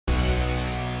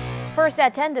First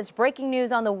at 10, this breaking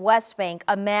news on the Westbank.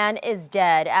 A man is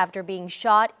dead after being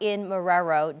shot in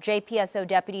Marrero. JPSO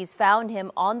deputies found him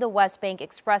on the Westbank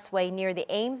Expressway near the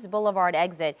Ames Boulevard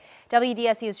exit.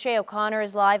 WDSU's Shay O'Connor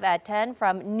is live at 10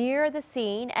 from near the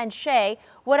scene. And Shay,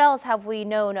 what else have we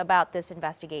known about this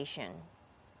investigation?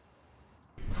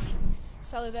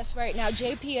 Stella, that's right. Now,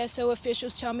 JPSO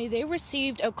officials tell me they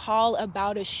received a call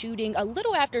about a shooting a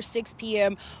little after 6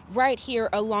 p.m. right here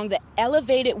along the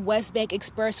elevated Westbank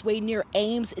Expressway near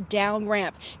Ames down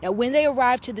ramp. Now, when they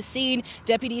arrived to the scene,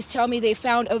 deputies tell me they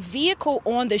found a vehicle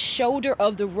on the shoulder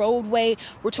of the roadway.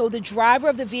 We're told the driver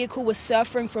of the vehicle was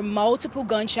suffering from multiple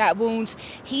gunshot wounds.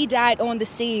 He died on the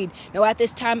scene. Now, at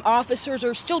this time, officers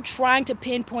are still trying to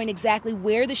pinpoint exactly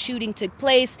where the shooting took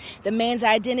place. The man's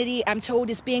identity, I'm told,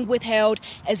 is being withheld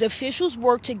as officials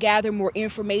work to gather more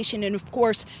information and, of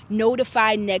course,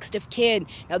 notify next of kin.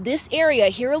 Now, this area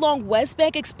here along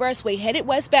Westbank Expressway headed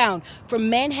westbound from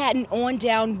Manhattan on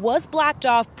down was blocked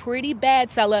off pretty bad,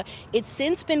 Sella. It's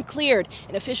since been cleared,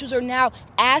 and officials are now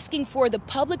asking for the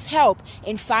public's help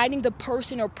in finding the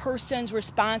person or persons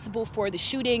responsible for the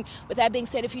shooting. With that being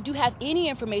said, if you do have any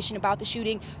information about the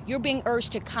shooting, you're being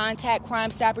urged to contact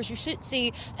Crime Stoppers. You should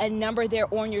see a number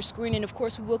there on your screen, and of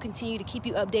course, we will continue to keep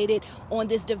you updated on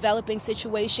this developing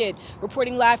situation.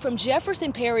 Reporting live from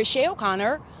Jefferson Parish, Shay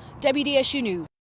O'Connor, WDSU News.